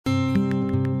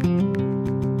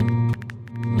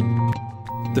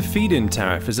The feed-in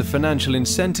tariff is a financial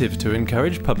incentive to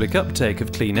encourage public uptake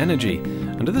of clean energy.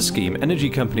 Under the scheme, energy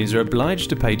companies are obliged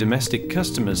to pay domestic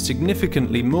customers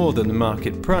significantly more than the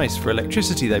market price for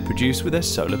electricity they produce with their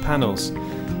solar panels.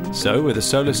 So, with a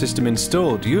solar system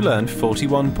installed, you'll earn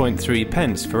 41.3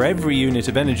 pence for every unit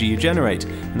of energy you generate,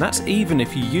 and that's even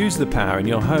if you use the power in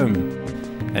your home.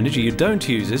 Energy you don't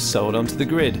use is sold onto the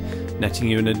grid, netting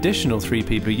you an additional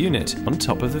 3p per unit on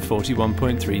top of the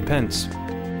 41.3 pence.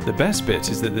 The best bit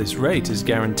is that this rate is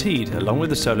guaranteed, along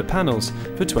with the solar panels,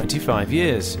 for 25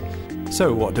 years.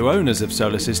 So what do owners of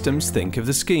solar systems think of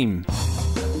the scheme?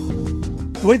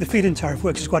 The way the feed-in tariff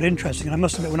works is quite interesting, and I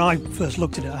must admit when I first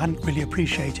looked at it I hadn't really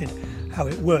appreciated how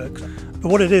it works.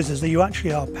 But what it is that you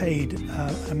actually are paid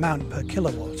an amount per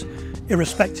kilowatt,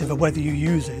 irrespective of whether you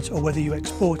use it or whether you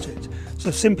export it.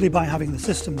 So simply by having the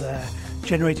system there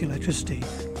generating electricity,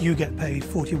 you get paid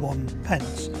 41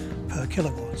 pence per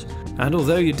kilowatt. And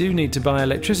although you do need to buy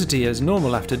electricity as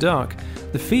normal after dark,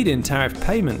 the feed-in tariff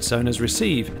payments owners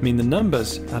receive mean the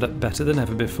numbers add up better than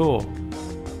ever before.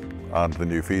 Under the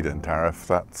new feed-in tariff,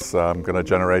 that's going to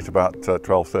generate about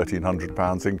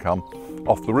 £1,200–1,300 income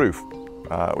off the roof,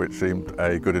 which seemed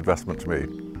a good investment to me.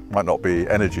 Might not be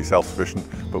energy self-sufficient,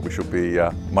 but we should be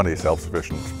money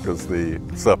self-sufficient, because the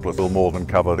surplus will more than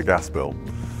cover the gas bill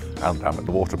and, damn it,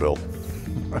 the water bill.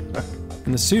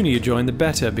 And the sooner you join, the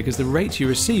better, because the rate you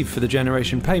receive for the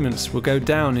generation payments will go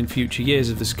down in future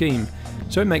years of the scheme,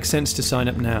 so it makes sense to sign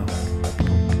up now.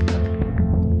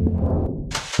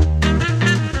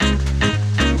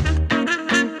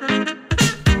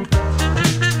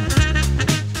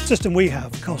 The system we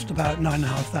have cost about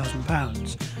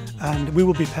 £9,500, and we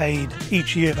will be paid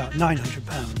each year about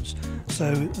 £900,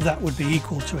 so that would be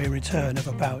equal to a return of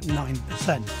about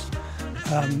 9%.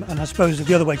 And I suppose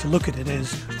the other way to look at it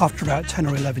is, after about 10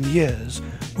 or 11 years,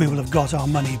 we will have got our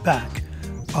money back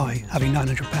by having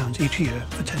 £900 each year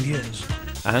for 10 years.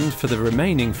 And for the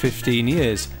remaining 15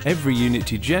 years, every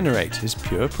unit you generate is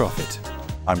pure profit.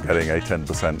 I'm getting a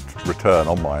 10% return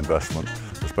on my investment,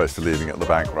 as opposed to leaving it at the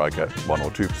bank where I get 1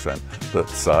 or 2%.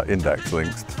 That's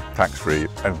index-linked, tax-free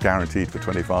and guaranteed for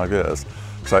 25 years.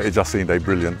 So it just seemed a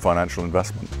brilliant financial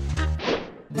investment.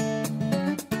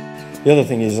 The other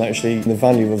thing is actually the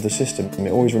value of the system.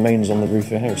 It always remains on the roof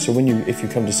of your house. So if you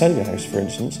come to sell your house, for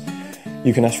instance,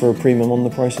 you can ask for a premium on the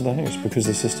price of the house because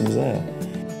the system's there.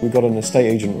 We got an estate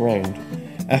agent round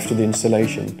after the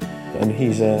installation, and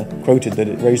he's quoted that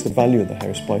it raised the value of the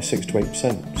house by 6 to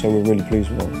 8%. So we're really pleased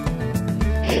with that.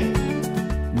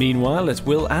 Meanwhile, at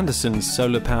Will Anderson's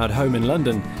solar-powered home in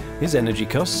London, his energy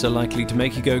costs are likely to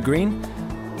make you go green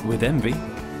with envy.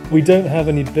 We don't have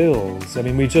any bills. I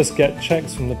mean, we just get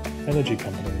checks from the energy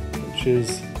company, which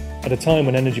is, at a time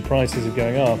when energy prices are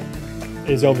going up,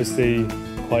 is obviously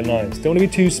quite nice. Don't want to be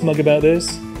too smug about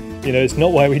this. You know, it's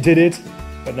not why we did it,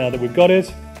 but now that we've got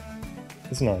it,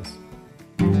 it's nice.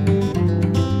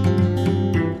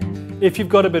 If you've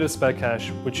got a bit of spare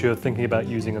cash, which you're thinking about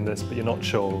using on this, but you're not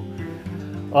sure,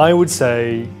 I would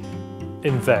say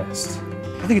invest.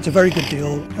 I think it's a very good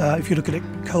deal if you look at it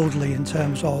coldly in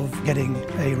terms of getting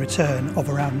a return of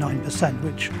around 9%,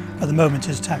 which at the moment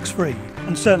is tax-free.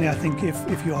 And certainly I think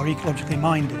if you are ecologically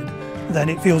minded, then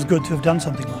it feels good to have done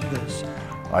something like this.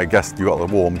 I guess you got the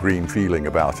warm green feeling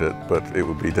about it, but it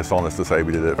would be dishonest to say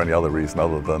we did it for any other reason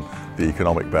other than the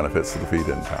economic benefits of the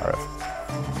feed-in tariff.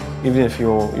 Even if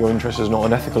your interest is not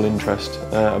an ethical interest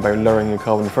about lowering your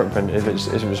carbon footprint, if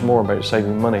it was more about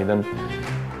saving money, then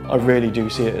I really do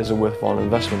see it as a worthwhile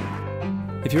investment.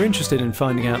 If you're interested in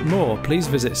finding out more, please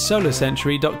visit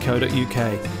solarcentury.co.uk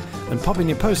and pop in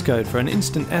your postcode for an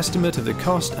instant estimate of the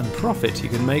cost and profit you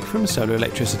can make from solar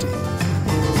electricity.